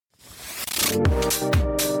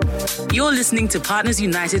You're listening to Partners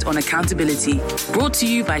United on Accountability, brought to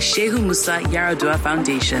you by Shehu Musa Yaradua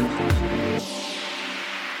Foundation.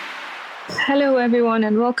 Hello, everyone,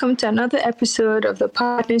 and welcome to another episode of the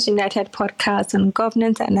Partners United podcast on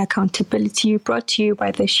governance and accountability, brought to you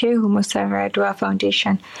by the Shehu Musa Yaradua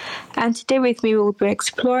Foundation. And today with me, we'll be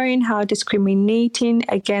exploring how discriminating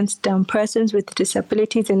against persons with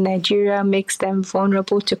disabilities in Nigeria makes them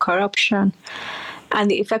vulnerable to corruption, and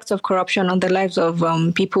the effects of corruption on the lives of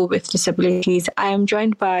people with disabilities. I am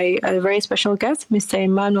joined by a very special guest, Mr.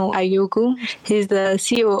 Emmanuel Ayogu. He's the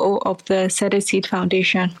COO of the Seed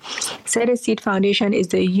Foundation. Seed Foundation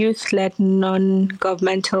is a youth-led,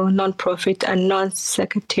 non-governmental, non-profit, and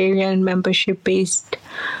non-sectarian membership-based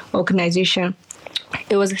organization.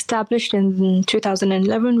 It was established in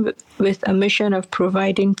 2011 with a mission of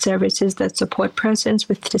providing services that support persons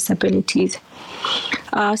with disabilities.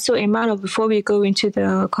 So, Emmanuel, before we go into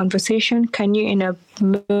the conversation, can you in a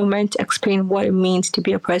moment explain what it means to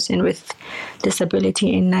be a person with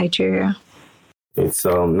disability in Nigeria? It's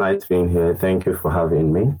nice being here. Thank you for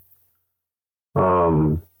having me.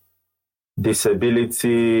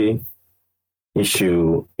 Disability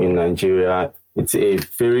issue in Nigeria, it's a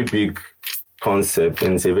very big concept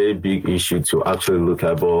and it's a very big issue to actually look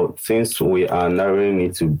at. But since we are narrowing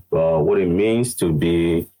it to what it means to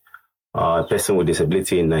be a person with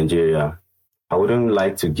disability in Nigeria, I wouldn't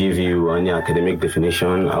like to give you any academic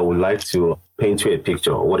definition. I would like to paint you a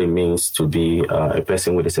picture of what it means to be a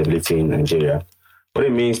person with disability in Nigeria. What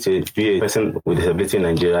it means to be a person with disability in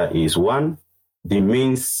Nigeria is, one, the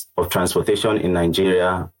means of transportation in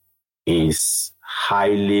Nigeria is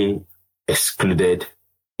highly excluded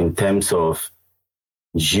in terms of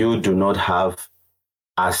you do not have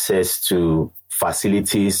access to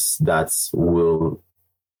facilities that will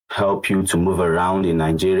help you to move around in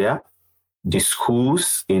Nigeria. The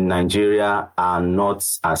schools in Nigeria are not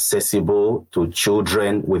accessible to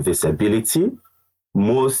children with disability.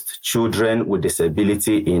 Most children with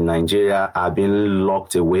disability in Nigeria are being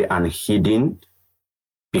locked away and hidden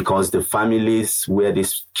because the families where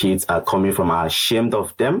these kids are coming from are ashamed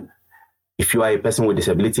of them. If you are a person with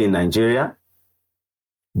disability in Nigeria,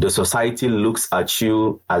 the society looks at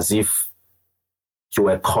you as if you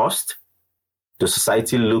were cursed. The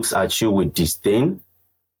society looks at you with disdain.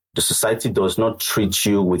 The society does not treat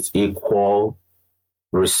you with equal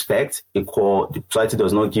respect. The society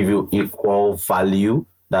does not give you equal value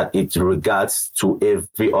that it regards to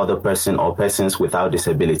every other person or persons without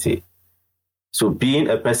disability. So being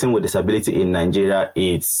a person with disability in Nigeria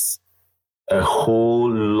is a whole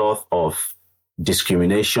lot of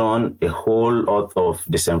discrimination, a whole lot of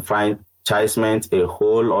disenfranchisement, a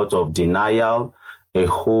whole lot of denial, a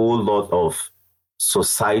whole lot of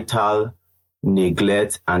societal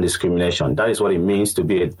neglect and discrimination. That is what it means to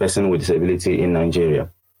be a person with disability in Nigeria.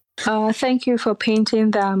 Thank you for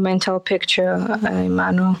painting that mental picture,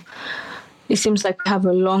 Emmanuel. It seems like we have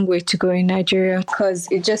a long way to go in Nigeria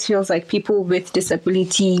because it just feels like people with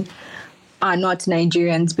disability are not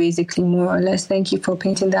Nigerians, basically, more or less. Thank you for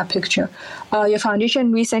painting that picture. Your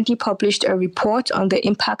foundation recently published a report on the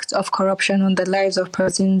impact of corruption on the lives of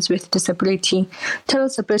persons with disability. Tell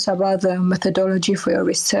us a bit about the methodology for your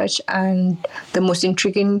research and the most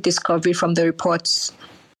intriguing discovery from the reports.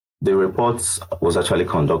 The report was actually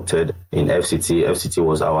conducted in FCT. FCT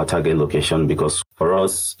was our target location because for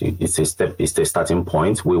us, it's a starting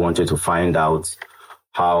point. We wanted to find out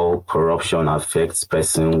how corruption affects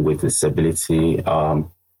person with disability in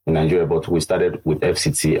Nigeria, but we started with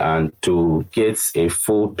FCT, and to get a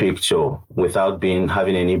full picture without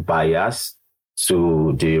having any bias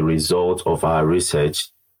to the result of our research,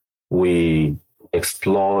 we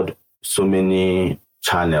explored so many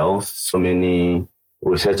channels, so many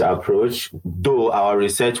research approach. Though our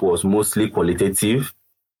research was mostly qualitative,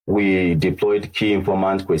 we deployed key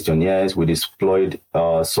informant questionnaires, we deployed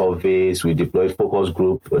surveys, we deployed focus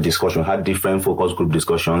group discussion, had different focus group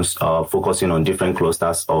discussions focusing on different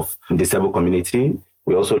clusters of disabled community.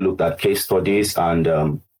 We also looked at case studies, and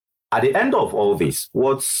at the end of all this,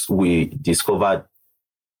 what we discovered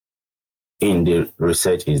in the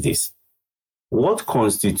research is this: what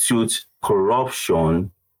constitutes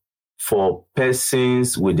corruption for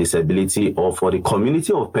persons with disability or for the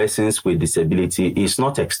community of persons with disability is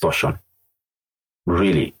not extortion.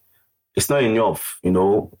 Really. It's not enough,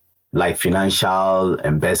 like financial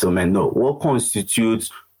embezzlement. No. What constitutes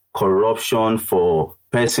corruption for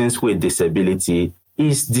persons with disability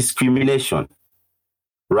is discrimination.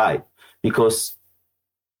 Right? Because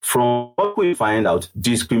from what we find out,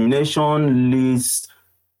 discrimination leads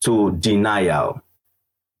to denial.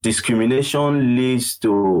 Discrimination leads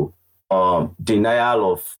to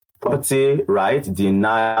denial of property right,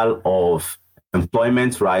 denial of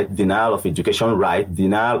employment right, denial of education right,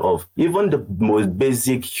 denial of even the most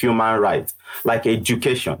basic human right, like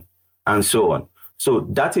education and so on. So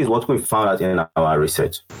that is what we found out in our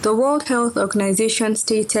research. The World Health Organization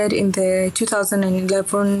stated in the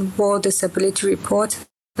 2011 World Disability Report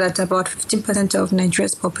that about 15% of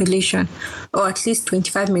Nigeria's population, or at least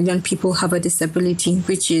 25 million people, have a disability,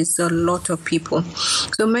 which is a lot of people.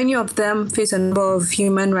 So many of them face a number of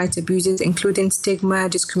human rights abuses, including stigma,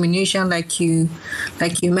 discrimination, like you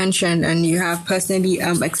mentioned, and you have personally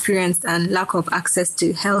experienced, and lack of access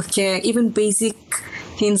to healthcare, even basic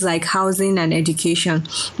things like housing and education.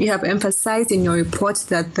 You have emphasized in your report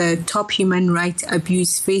that the top human rights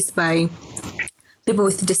abuse faced by people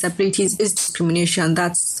with disabilities is discrimination.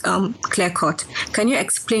 That's clear-cut. Can you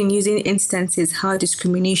explain, using instances, how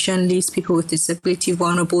discrimination leaves people with disability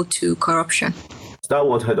vulnerable to corruption? That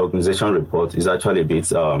World Health Organization report is actually a bit,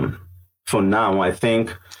 for now, I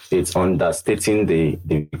think it's understating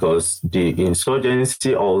because the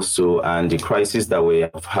insurgency also and the crisis that we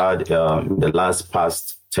have had in the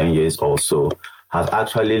past 10 years or so has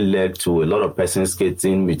actually led to a lot of persons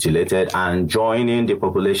getting mutilated and joining the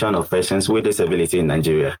population of persons with disability in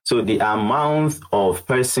Nigeria. So the amount of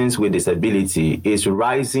persons with disability is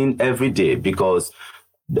rising every day because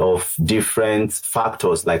of different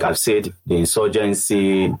factors, like I've said, the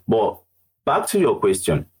insurgency. But back to your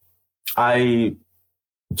question, I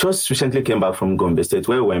just recently came back from Gombe State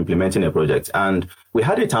where we were implementing a project, and we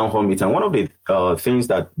had a town hall meeting. One of the things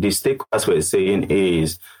that the stakeholders were saying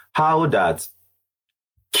is how that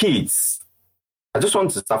kids, I just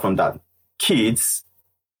want to start from that, kids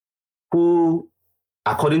who,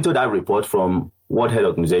 according to that report from World Health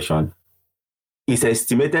Organization, it's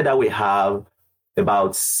estimated that we have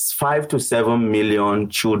about 5 to 7 million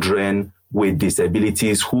children with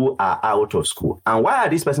disabilities who are out of school. And why are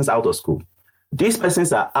these persons out of school? These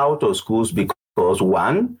persons are out of schools because,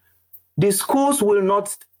 one, the schools will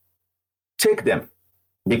not take them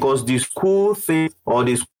because the school think, or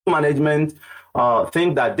the school management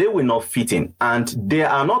think that they will not fit in, and they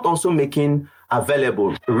are not also making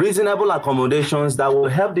available reasonable accommodations that will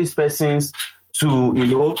help these persons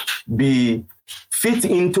to, be fit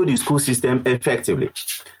into the school system effectively.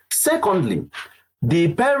 Secondly,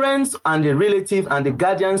 the parents and the relatives and the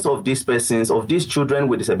guardians of these persons, of these children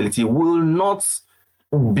with disability, will not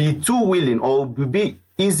be too willing or be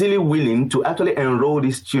easily willing to actually enroll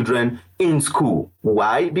these children in school.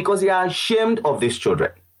 Why? Because they are ashamed of these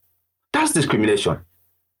children. That's discrimination.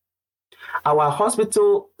 Our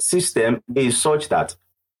hospital system is such that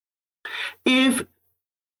if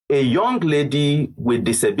a young lady with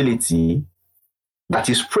disability that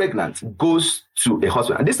is pregnant goes to a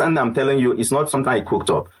hospital, and this thing I'm telling you is not something I cooked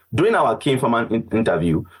up. During our key informant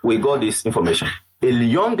interview, we got this information. A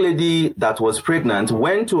young lady that was pregnant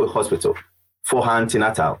went to a hospital for her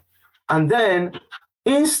antenatal, and then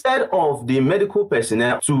instead of the medical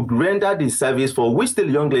personnel to render the service for which the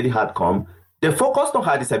young lady had come, they focused on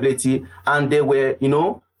her disability and they were,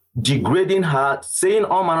 degrading her, saying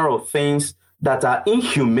all manner of things that are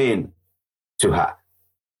inhumane to her.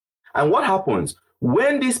 And what happens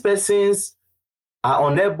when these persons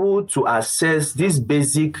are unable to access these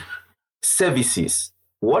basic services?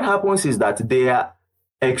 What happens is that they are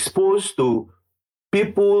exposed to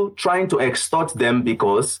people trying to extort them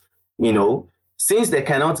because, since they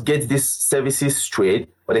cannot get these services straight,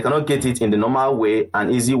 or they cannot get it in the normal way, an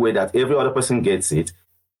easy way that every other person gets it,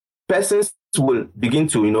 persons will begin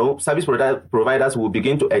to, service providers will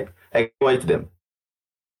begin to exploit them.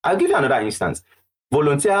 I'll give you another instance.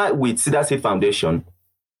 Volunteer with Cedar Seed Foundation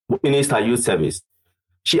finished her youth service.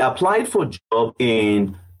 She applied for a job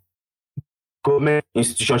in government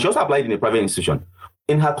institution. She also applied in a private institution.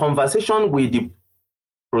 In her conversation with the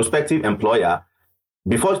prospective employer,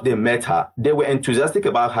 before they met her, they were enthusiastic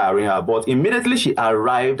about hiring her, but immediately she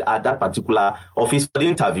arrived at that particular office for the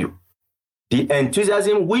interview, the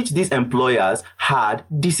enthusiasm which these employers had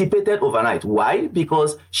dissipated overnight. Why?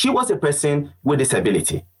 Because she was a person with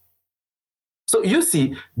disability. So you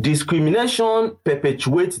see, discrimination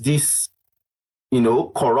perpetuates this,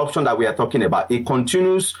 corruption that we are talking about. It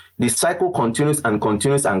continues, the cycle continues and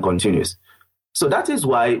continues and continues. So that is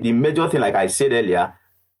why the major thing, like I said earlier,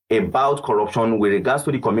 about corruption with regards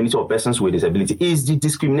to the community of persons with disability is the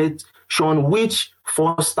discrimination which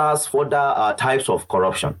fosters further types of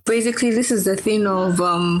corruption. Basically, this is the thing of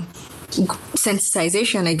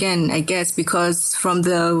sensitization again, I guess, because from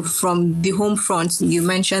the home front, you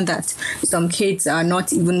mentioned that some kids are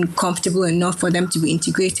not even comfortable enough for them to be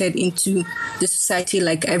integrated into the society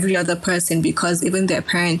like every other person because even their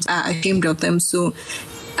parents are ashamed of them. So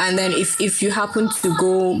And then if you happen to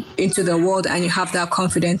go into the world and you have that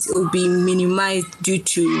confidence, it will be minimized due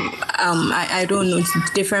to, I don't know,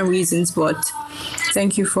 different reasons. But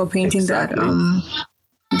thank you for painting that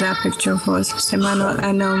picture for us, Mr. Emmanuel.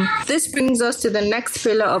 And this brings us to the next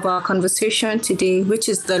pillar of our conversation today, which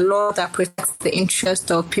is the law that protects the interest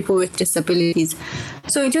of people with disabilities.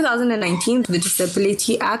 So in 2019, the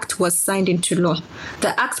Disability Act was signed into law.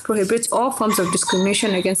 The Act prohibits all forms of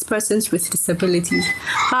discrimination against persons with disabilities.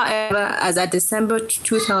 However, as at December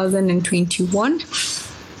 2021,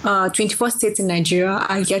 24 states in Nigeria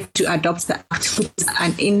are yet to adopt the Act, which is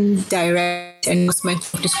an indirect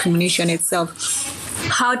enforcement of discrimination itself.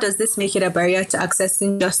 How does this make it a barrier to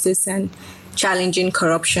accessing justice and challenging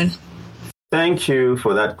corruption? Thank you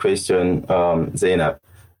for that question, Zainab.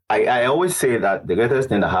 I always say that the greatest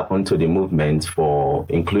thing that happened to the movement for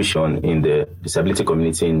inclusion in the disability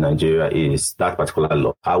community in Nigeria is that particular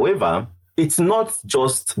law. However, it's not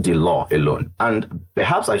just the law alone. And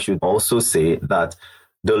perhaps I should also say that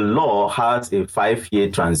the law has a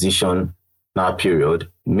 5-year transition period,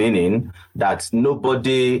 meaning that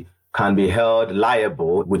nobody can be held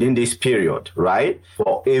liable within this period, right,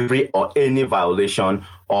 for every or any violation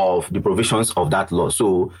of the provisions of that law.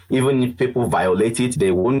 So even if people violate it,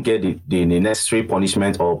 they won't get the necessary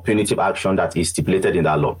punishment or punitive action that is stipulated in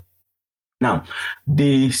that law. Now,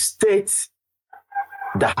 the states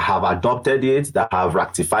that have adopted it, that have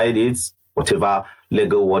ratified it, whatever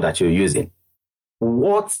legal word that you're using,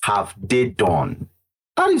 what have they done?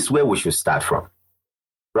 That is where we should start from,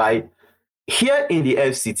 right? Here in the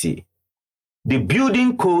FCT, the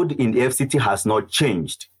building code in the FCT has not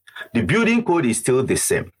changed. The building code is still the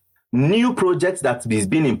same. New projects that is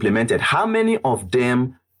being implemented, how many of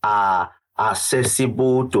them are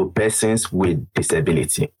accessible to persons with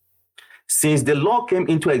disability? Since the law came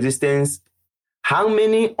into existence, how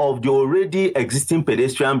many of the already existing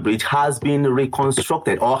pedestrian bridge has been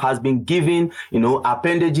reconstructed or has been given,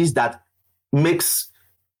 appendages that makes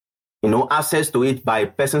access to it by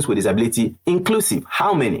persons with disability inclusive?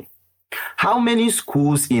 How many? How many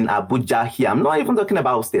schools in Abuja here? I'm not even talking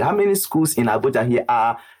about state. How many schools in Abuja here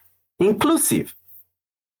are inclusive?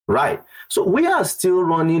 Right. So we are still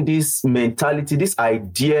running this mentality, this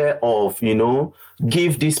idea of,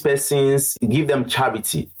 give these persons, give them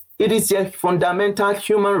charity. It is a fundamental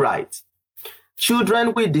human right.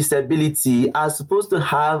 Children with disability are supposed to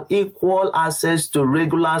have equal access to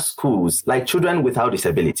regular schools like children without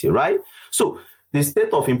disability, right? So the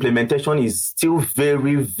state of implementation is still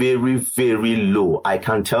very, very, very low. I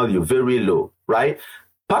can tell you, very low, right?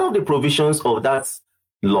 Part of the provisions of that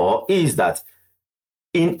law is that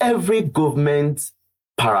in every government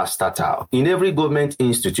parastatal, in every government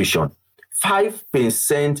institution,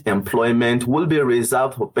 5% employment will be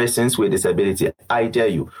reserved for persons with disability. I dare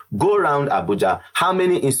you, go around Abuja. How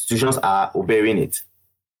many institutions are obeying it?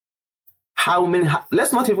 How many?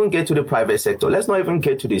 Let's not even get to the private sector. Let's not even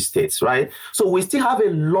get to the states, right? So we still have a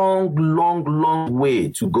long, long, long way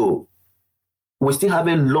to go. We still have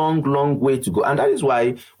a long, long way to go. And that is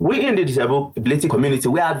why we in the disability community,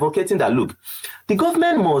 we are advocating that, look, the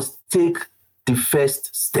government must take the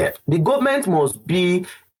first step. The government must be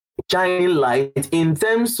shining light in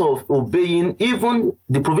terms of obeying even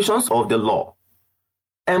the provisions of the law.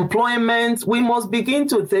 Employment, we must begin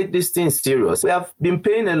to take this thing serious. We have been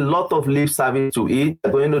paying a lot of lip service to it.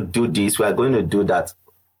 We're going to do this, we're going to do that.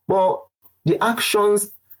 But the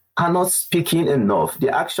actions are not speaking enough.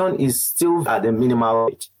 The action is still at the minimal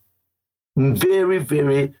rate. Very,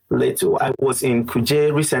 very little. I was in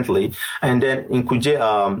Kuje recently, and then in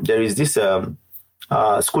Kuje, there is this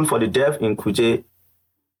school for the deaf in Kuje,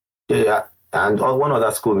 and one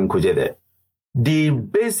other school in Kuje there. The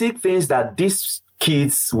basic things that these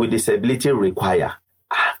kids with disability require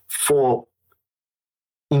for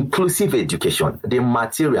inclusive education, the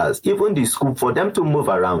materials, even the school for them to move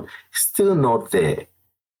around, still not there.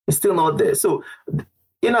 It's still not there. So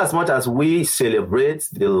in as much as we celebrate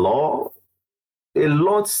the law, a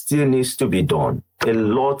lot still needs to be done. A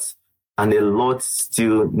lot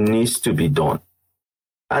still needs to be done.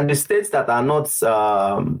 And the states that are not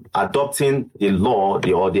adopting the law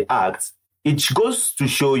or the act, it goes to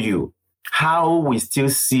show you how we still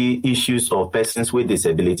see issues of persons with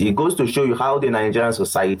disability. It goes to show you how the Nigerian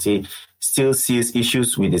society still sees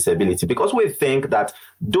issues with disability, because we think that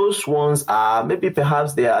those ones are maybe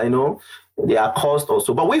perhaps they are, they are caused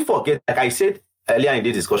also. But we forget, like I said earlier in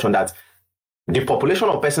this discussion, that the population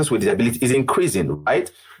of persons with disability is increasing, right?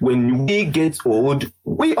 When we get old,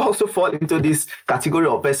 we also fall into this category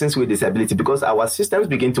of persons with disability because our systems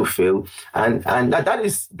begin to fail, and that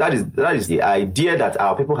is the idea that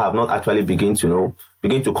our people have not actually begin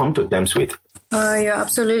to come to terms with. You're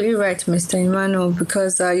absolutely right, Mr. Emmanuel,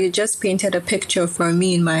 because you just painted a picture for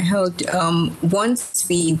me in my head. Once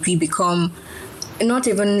we become, not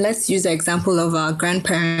even, let's use the example of our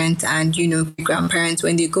grandparents and, grandparents,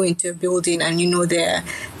 when they go into a building and,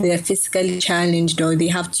 they're physically challenged or they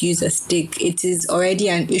have to use a stick, it is already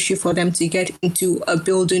an issue for them to get into a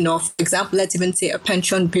building of, for example, let's even say a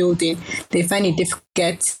pension building. They find it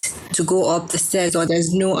difficult to go up the stairs, or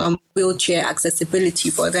there's no wheelchair accessibility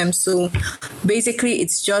for them. So basically,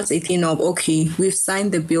 it's just a thing of, okay, we've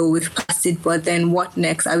signed the bill, we've passed it, but then what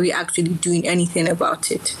next? Are we actually doing anything about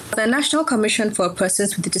it? The National Commission for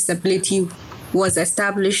Persons with Disability was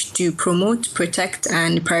established to promote, protect,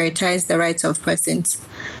 and prioritize the rights of persons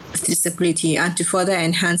with disability, and to further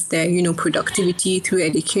enhance their, productivity through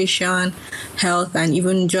education, health, and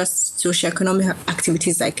even just socioeconomic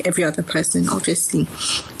activities like every other person, obviously.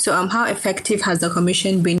 So, how effective has the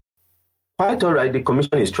Commission been? Quite all right. The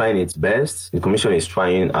Commission is trying its best. The Commission is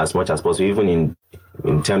trying as much as possible, even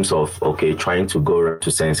in terms of, trying to go to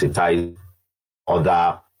sensitize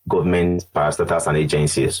other government parastatals and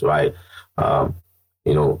agencies, right? About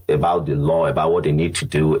the law, about what they need to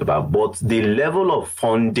do, but the level of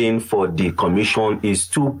funding for the Commission is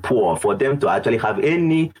too poor for them to actually have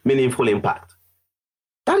any meaningful impact.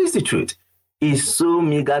 That is the truth. It's so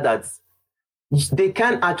meager that they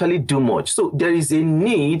can't actually do much. So there is a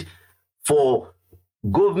need for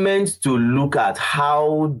government to look at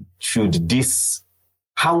how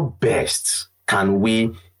best can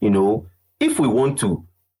we, if we want to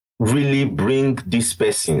really bring these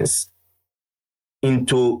persons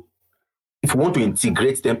if we want to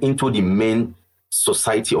integrate them into the main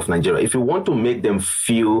society of Nigeria, if we want to make them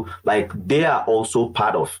feel like they are also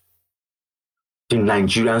part of the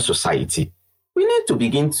Nigerian society, we need to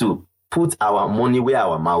begin to put our money where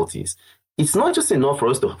our mouth is. It's not just enough for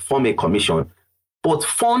us to form a commission, but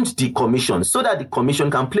fund the commission so that the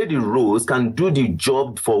commission can play the roles, can do the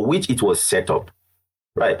job for which it was set up.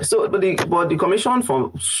 Right. So, but the commission,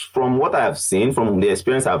 from what I have seen, from the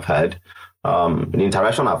experience I've had, the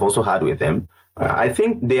interaction I've also had with them, I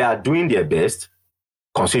think they are doing their best,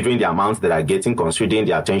 considering the amounts that are getting, considering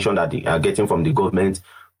the attention that they are getting from the government.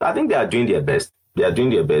 I think they are doing their best. They are doing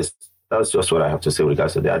their best. That's just what I have to say with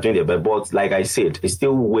regards to they are doing their best. But like I said, it's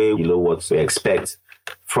still way below what to expect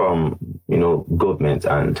from, government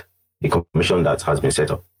and the commission that has been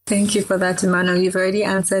set up. Thank you for that, Emmanuel. You've already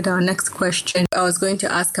answered our next question. I was going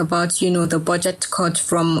to ask about, the budget cut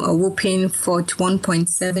from a whopping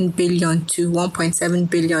 1.7 billion to 1.7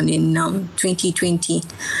 billion in 2020.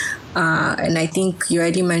 And I think you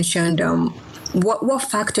already mentioned what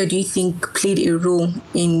factor do you think played a role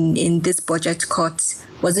in this budget cut?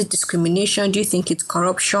 Was it discrimination? Do you think it's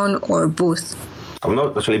corruption, or both? I've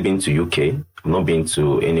not actually been to UK. I've not been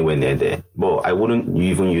to anywhere near there, but I wouldn't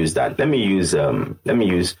even use that. Let me use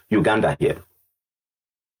Uganda here,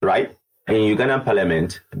 right? In Ugandan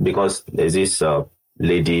Parliament, because there's this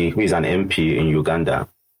lady who is an MP in Uganda.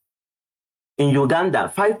 In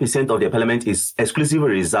Uganda, 5% of their parliament is exclusively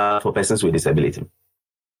reserved for persons with disability.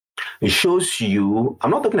 It shows you,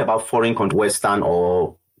 I'm not talking about foreign country, Western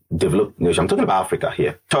or developed nation. I'm talking about Africa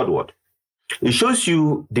here, third world. It shows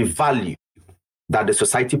you the value that the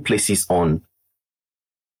society places on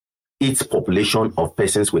its population of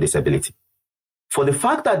persons with disability. For the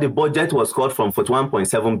fact that the budget was cut from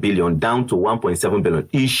 41.7 billion down to 1.7 billion,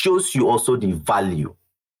 it shows you also the value.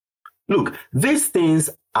 Look, these things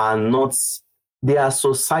are not, they are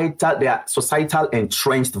societal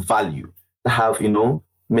entrenched value that have,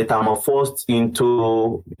 metamorphosed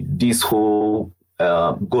into this whole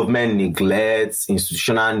government neglect,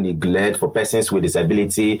 institutional neglect for persons with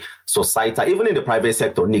disability, societal, even in the private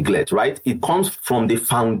sector, neglect, right? It comes from the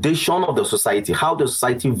foundation of the society, how the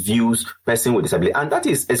society views person with disability. And that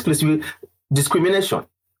is exclusively discrimination,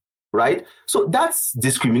 right? So that's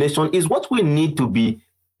discrimination is what we need to be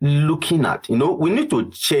looking at. We need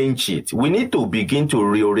to change it. We need to begin to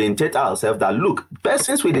reorientate ourselves that, look,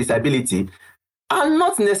 persons with disability are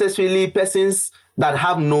not necessarily persons that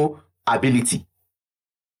have no ability.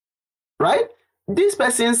 Right? These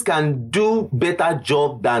persons can do better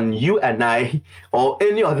job than you and I or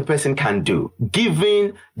any other person can do,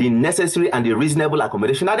 given the necessary and the reasonable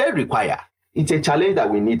accommodation that they require. It's a challenge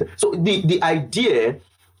that we need. So the idea,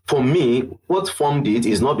 for me, what formed it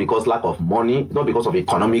is not because lack of money, not because of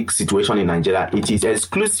economic situation in Nigeria. It is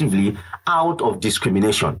exclusively out of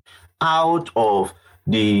discrimination, out of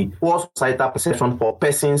the poor societal perception for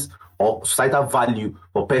persons or societal value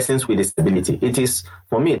for persons with disability. It is,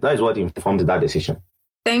 for me, that is what informed that decision.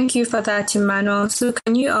 Thank you for that, Emmanuel. So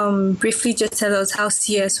can you briefly just tell us how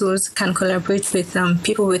CSOs can collaborate with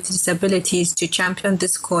people with disabilities to champion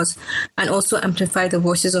this cause and also amplify the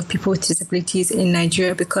voices of people with disabilities in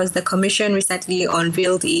Nigeria? Because the Commission recently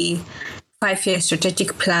unveiled a 5-year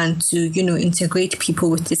strategic plan to, integrate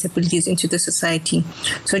people with disabilities into the society.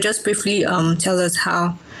 So just briefly tell us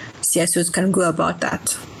how CSOs can go about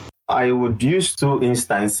that. I would use 2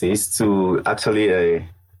 instances to actually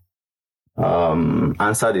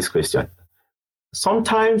answer this question.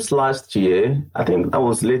 Sometimes last year, I think that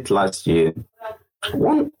was late last year,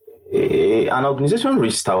 an organization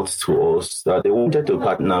reached out to us that they wanted to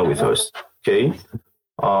partner with us, okay,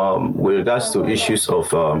 with regards to issues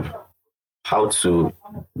of how to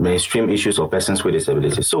mainstream issues of persons with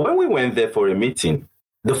disabilities. So when we went there for a meeting,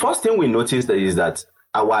 the first thing we noticed is that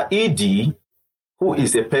our ED, who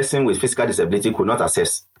is a person with physical disability, could not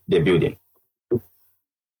access the building.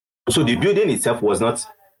 So the building itself was not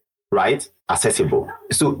accessible.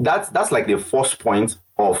 So that's like the first point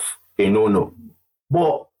of a no-no.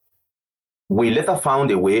 But we later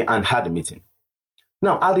found a way and had a meeting.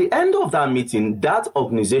 Now, at the end of that meeting, that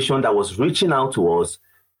organization that was reaching out to us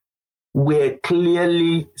were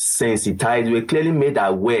clearly sensitized, were clearly made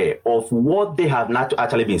aware of what they have not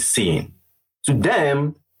actually been seeing. To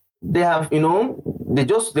them, they have, they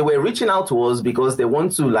were reaching out to us because they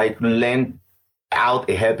want to lend out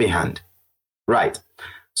a helping hand. Right.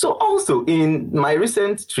 So also in my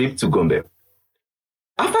recent trip to Gombe,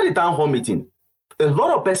 after the town hall meeting, a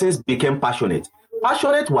lot of persons became passionate.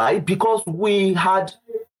 Passionate, why? Because we had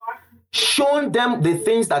shown them the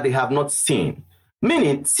things that they have not seen.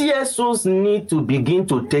 Meaning, CSOs need to begin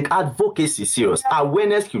to take advocacy serious,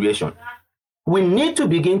 awareness creation. We need to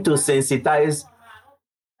begin to sensitize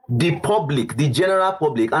the public, the general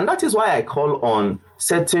public. And that is why I call on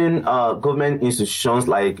certain government institutions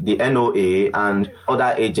like the NOA and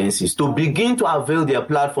other agencies to begin to avail their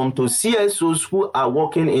platform to CSOs who are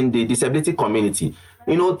working in the disability community,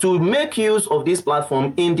 to make use of this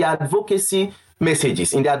platform in their advocacy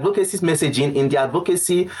messages, in the advocacy messaging, in the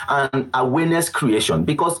advocacy and awareness creation,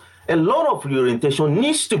 because a lot of reorientation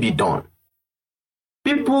needs to be done.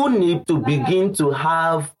 People need to begin to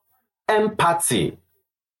have empathy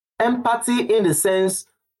in the sense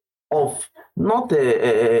of not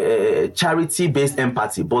a charity-based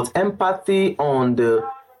empathy, but empathy on the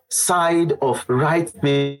side of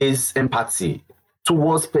right-based empathy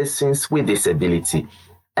towards persons with disability.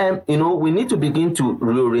 And, we need to begin to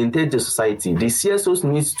reorientate the society. The CSOs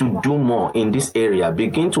needs to do more in this area,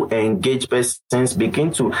 begin to engage persons,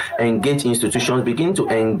 begin to engage institutions, begin to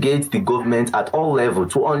engage the government at all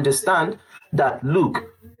levels to understand that, look,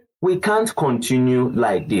 we can't continue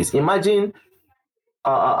like this. Imagine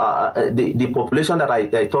the population that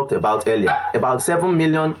I talked about earlier, about 7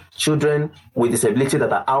 million children with disability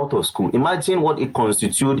that are out of school. Imagine what it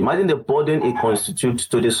constitutes. Imagine the burden it constitutes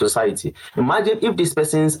to the society. Imagine if these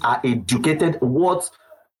persons are educated, what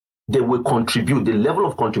they will contribute, the level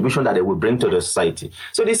of contribution that they will bring to the society.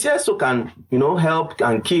 So the CSO can, help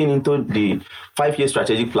and key into the 5-year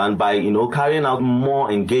strategic plan by, carrying out more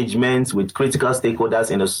engagements with critical stakeholders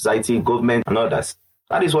in the society, government, and others.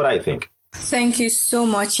 That is what I think. Thank you so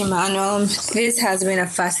much, Emmanuel. This has been a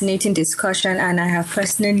fascinating discussion, and I have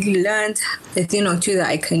personally learned a thing or two that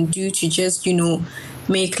I can do to just,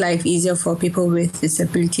 make life easier for people with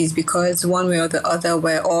disabilities, because one way or the other,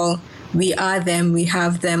 we are them, we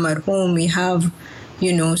have them at home, we have,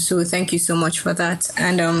 so thank you so much for that.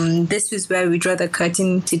 And this is where we draw the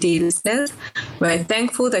curtain today, listeners. We're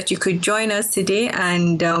thankful that you could join us today,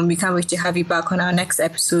 and we can't wait to have you back on our next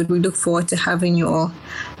episode. We look forward to having you all.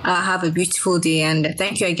 Have a beautiful day, and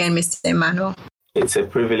thank you again, Mr. Emmanuel. It's a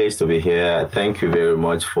privilege to be here. Thank you very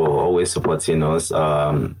much for always supporting us.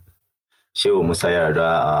 Shehu Musa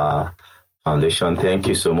Yaradua Foundation, thank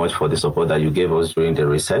you so much for the support that you gave us during the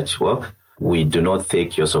research work. We do not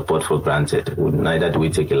take your support for granted. Neither do we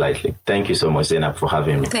take it lightly. Thank you so much, Zainab, for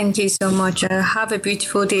having me. Thank you so much. Have a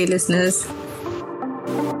beautiful day, listeners.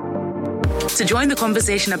 To join the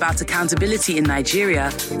conversation about accountability in Nigeria,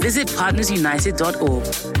 visit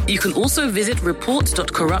partnersunited.org. You can also visit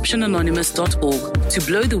report.corruptionanonymous.org to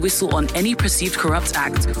blow the whistle on any perceived corrupt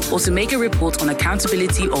act or to make a report on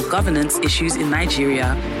accountability or governance issues in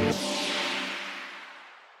Nigeria.